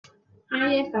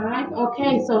Hi, year five.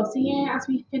 Okay, so seeing as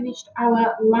we finished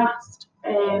our last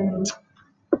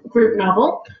group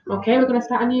novel, okay, we're going to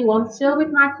start a new one, still with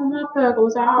Michael Morpurgo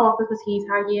as our author because he's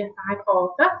our year five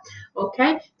author.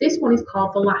 Okay, this one is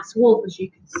called The Last Wolf, as you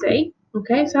can see.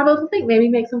 Okay, so have a little think, maybe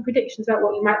make some predictions about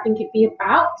what you might think it'd be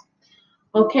about.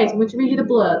 Okay, so I'm going to read you the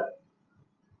blurb.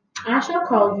 I shall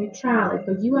call you Charlie,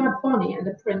 for you are bonny and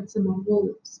a prince among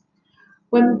wolves.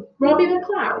 When Robbie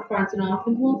McLeod finds an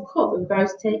orphaned wolf cub and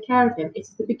vows to take care of him, it is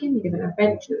the beginning of an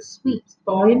adventure that sweeps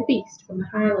boy and beast from the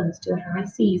highlands to the high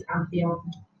seas and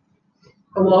beyond.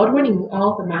 Award-winning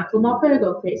author Michael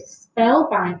Morpurgo creates a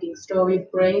spellbinding story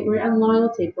of bravery and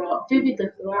loyalty brought vividly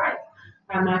to life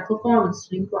by Michael Forman's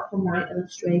stunning black and white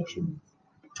illustrations.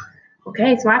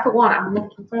 Okay, so I, for one, I'm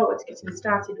looking forward to getting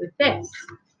started with this.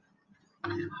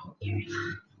 Okay.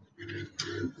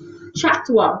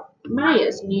 Chapter 1,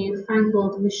 Maya's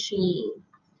Newfangled Machine.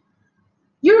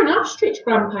 You're an ostrich,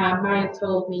 Grandpa, Maya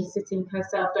told me, sitting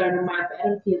herself down on my bed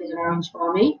and peeling an orange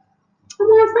for me. And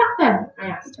why is that then?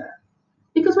 I asked her.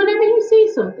 Because whenever you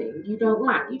see something you don't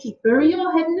like, you just bury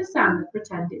your head in the sand and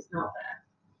pretend it's not there.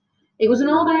 It was an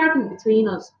old argument between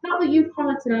us, not that you'd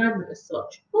call it an argument as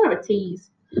such, more of a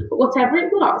tease. But whatever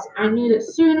it was, I knew that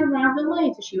sooner rather than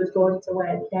later she was going to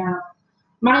wear me down.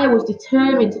 Maya was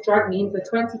determined to drag me into the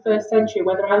 21st century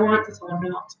whether I liked it or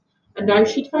not, and now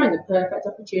she'd found the perfect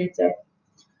opportunity.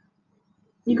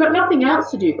 You've got nothing else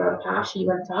to do, Grandpa, she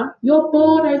went on. You're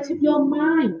bored out of your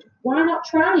mind. Why not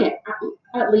try it?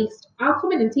 At least, I'll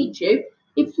come in and teach you,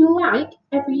 if you like,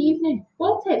 every evening.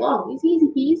 Won't take long. It's easy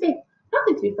peasy.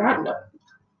 Nothing to be frightened of.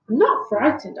 I'm not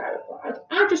frightened, I replied.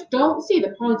 I just don't see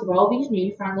the point of all these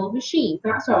newfangled machines,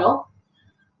 that's all.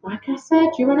 Like I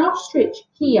said, you're an ostrich.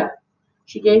 Here.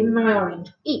 She gave me my orange.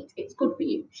 Eat. It's good for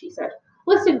you, she said.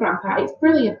 Listen, Grandpa, it's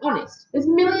brilliant, honest. There's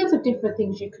millions of different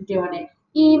things you can do on it.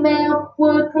 Email,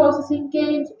 word processing,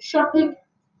 games, shopping.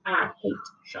 I hate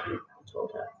shopping, I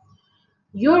told her.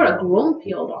 You're a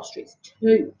grumpy old ostrich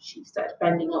too, she said,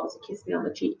 bending over to kiss me on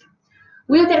the cheek.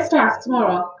 We'll get started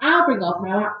tomorrow. I'll bring over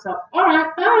my laptop. All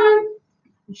right, bye.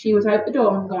 And she was out the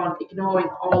door and gone, ignoring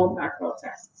all of my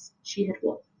protests. She had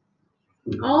won.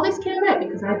 All this came about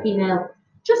because I'd been ill.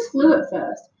 Just flu at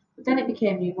first, but then it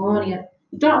became pneumonia.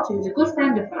 The doctor, who's a good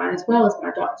friend of mine as well as my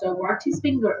doctor, wagged his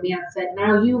finger at me and said,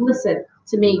 Now you listen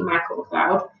to me, Michael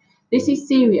McLeod. This is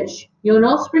serious. You're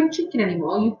no spring chicken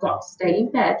anymore. You've got to stay in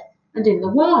bed and in the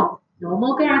warm. No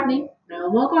more gardening,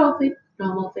 no more golfing,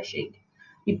 no more fishing.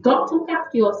 You've got to look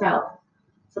after yourself.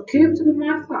 So cooped up in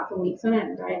my flat for weeks on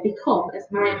end, I had become, as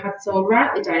Maya had so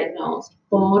rightly diagnosed,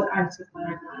 bored out of my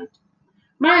mind.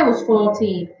 Maya was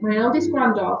 14, my eldest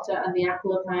granddaughter and the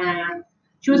apple of my eye.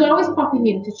 She was always popping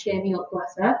in to cheer me up,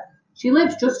 bless her. She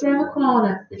lives just around the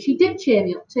corner, and she did cheer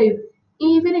me up too,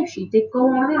 even if she did go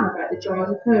on and on about the joys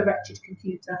of her wretched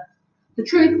computer. The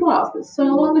truth was that so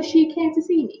long as she came to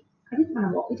see me, I didn't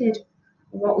mind what we did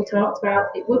and what we talked about.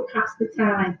 It would pass the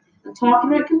time, and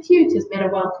talking about computers made a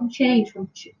welcome change from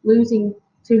losing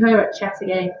to her at chess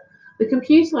again. The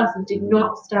computer lesson did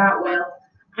not start well.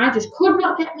 I just could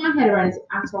not get my head around it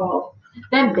at all.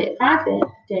 Then, bit by bit,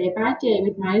 day by day,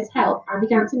 with Maya's help, I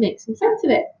began to make some sense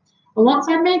of it. And once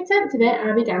I'd made sense of it,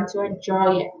 I began to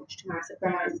enjoy it, much to my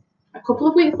surprise. A couple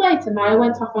of weeks later, Maya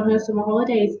went off on her summer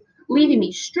holidays, leaving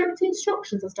me strict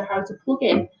instructions as to how to plug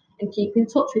in and keep in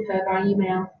touch with her by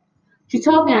email. She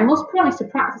told me I must promise to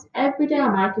practice every day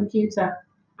on my computer.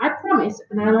 I promised,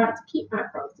 and I like to keep my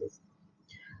promises.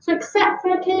 So except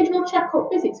for occasional check-up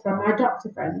visits from my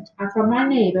doctor friend and from my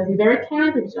neighbour, who very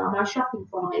kindly did all my shopping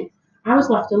for me, I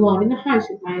was left alone in the house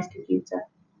with Maya's computer.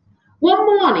 One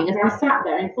morning, as I sat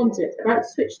there in front of it, about to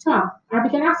switch it on, I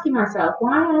began asking myself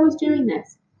why I was doing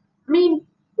this. I mean,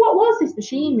 what was this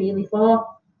machine really for?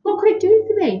 What could it do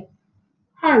for me?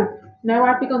 How, now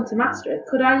I'd begun to master it,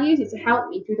 could I use it to help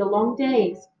me through the long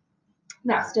days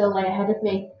that still lay ahead of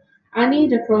me? I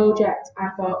needed a project, I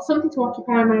thought, something to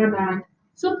occupy my mind,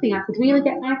 something I could really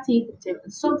get my teeth into,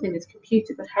 and something this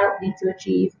computer could help me to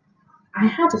achieve. I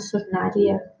had a sudden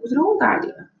idea. It was an old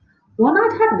idea, one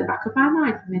I'd had in the back of my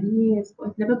mind for many years, but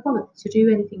I'd never bothered to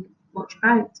do anything much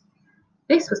about.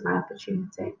 This was my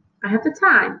opportunity. I had the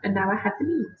time, and now I had the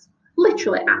means,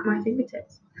 literally at my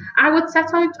fingertips. I would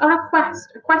set out on a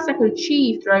quest I could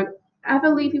achieve without ever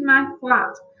leaving my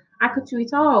flat. I could do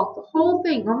it all, the whole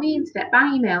thing, on the internet,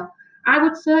 by email. I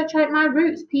would search out my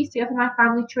roots, piece together my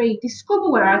family tree, discover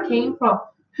where I came from,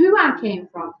 who I came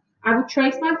from. I would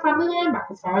trace my family line back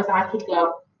as far as I could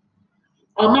go.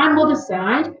 On my mother's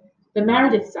side, the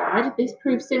Meredith side, this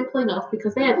proved simple enough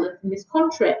because they had lived in this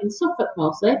country, in Suffolk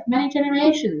mostly, for many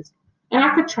generations, and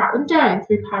I could track them down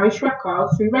through parish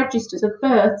records, through registers of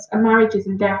births and marriages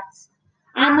and deaths.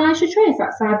 I managed to trace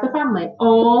that side of the family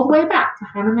all the way back to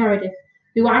Hannah Meredith,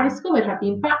 who I discovered had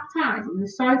been baptised in the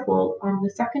Southwold on the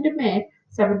 2nd of May,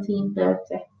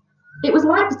 1730. It was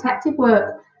like detective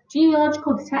work,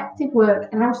 genealogical detective work,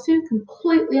 and I was soon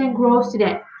completely engrossed in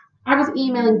it. I was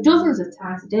emailing dozens of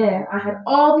times a day. I had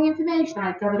all the information I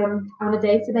had gathered on a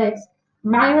database.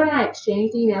 Maya and I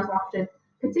exchanged emails often,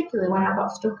 particularly when I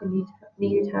got stuck and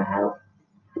needed her help.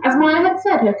 As Maya had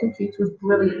said, her computer was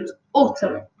brilliant,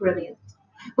 utterly brilliant.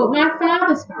 But my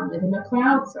father's family, the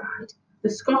MacLeod side, the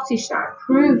Scottish side,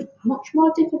 proved much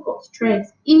more difficult to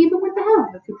trace, even with the help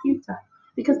of a computer,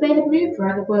 because they had moved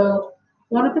around the world.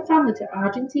 One of the family to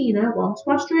Argentina, one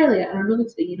to Australia, and another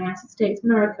to the United States of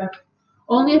America.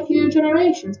 Only a few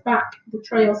generations back, the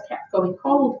trails kept going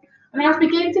cold, and I was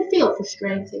beginning to feel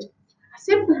frustrated. I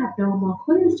simply had no more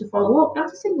clues to follow up,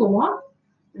 not a single one.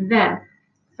 Then,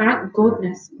 thank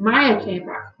goodness, Maya came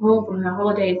back home from her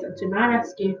holidays and to my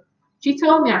rescue. She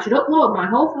told me I should upload my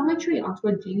whole family tree onto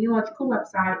a genealogical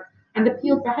website and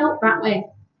appealed for help that way.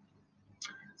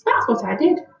 So that's what I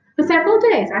did. For several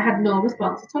days, I had no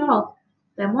response at all.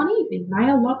 Then one evening,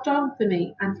 Maya logged on for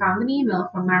me and found an email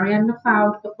from Marianne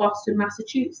MacLeod of Boston,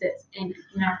 Massachusetts, in the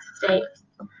United States.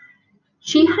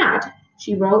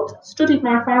 She wrote, studied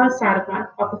my father's side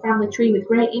of the family tree with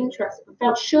great interest and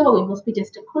felt sure we must be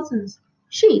distant cousins.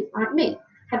 She, like me,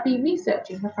 had been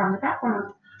researching her family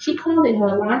background. She called it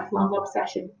her lifelong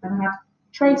obsession and had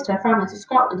traced her family to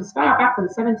Scotland as far back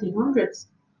as the 1700s.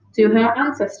 To her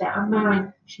ancestor and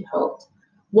mine, she hoped,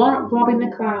 one Robbie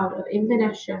MacLeod of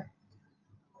Inverness.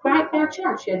 Quite by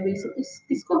chance, she had recently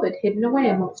discovered, hidden away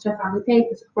amongst her family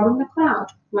papers, Robin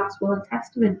MacLeod, Last Will and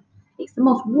Testament. It's the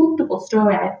most wonderful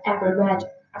story I've ever read.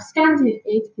 I've scanned it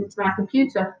into my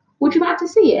computer. Would you like to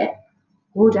see it?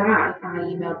 Would I? I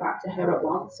emailed back to her at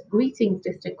once. Greetings,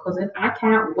 distant cousin. I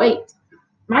can't wait.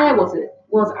 Maya was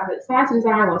as excited as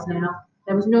I was now.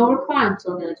 There was no reply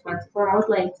until nearly 24 hours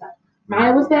later.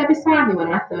 Maya was there beside me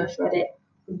when I first read it.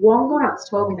 One glance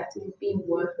told me that it had been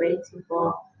worth waiting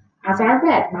for. As I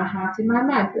read, my heart in my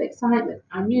mouth with excitement,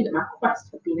 I knew that my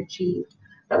quest had been achieved,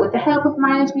 that with the help of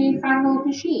Maya's newfangled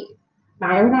machine,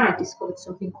 Maya and I discovered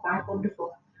something quite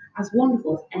wonderful, as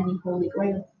wonderful as any Holy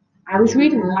Grail. I was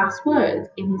reading the last words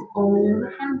in his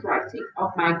own handwriting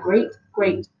of my great,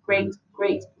 great, great,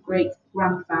 great, great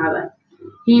grandfather.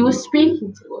 He was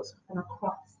speaking to us from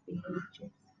across the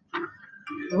ages.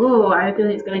 Oh, I feel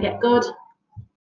it's going to get good.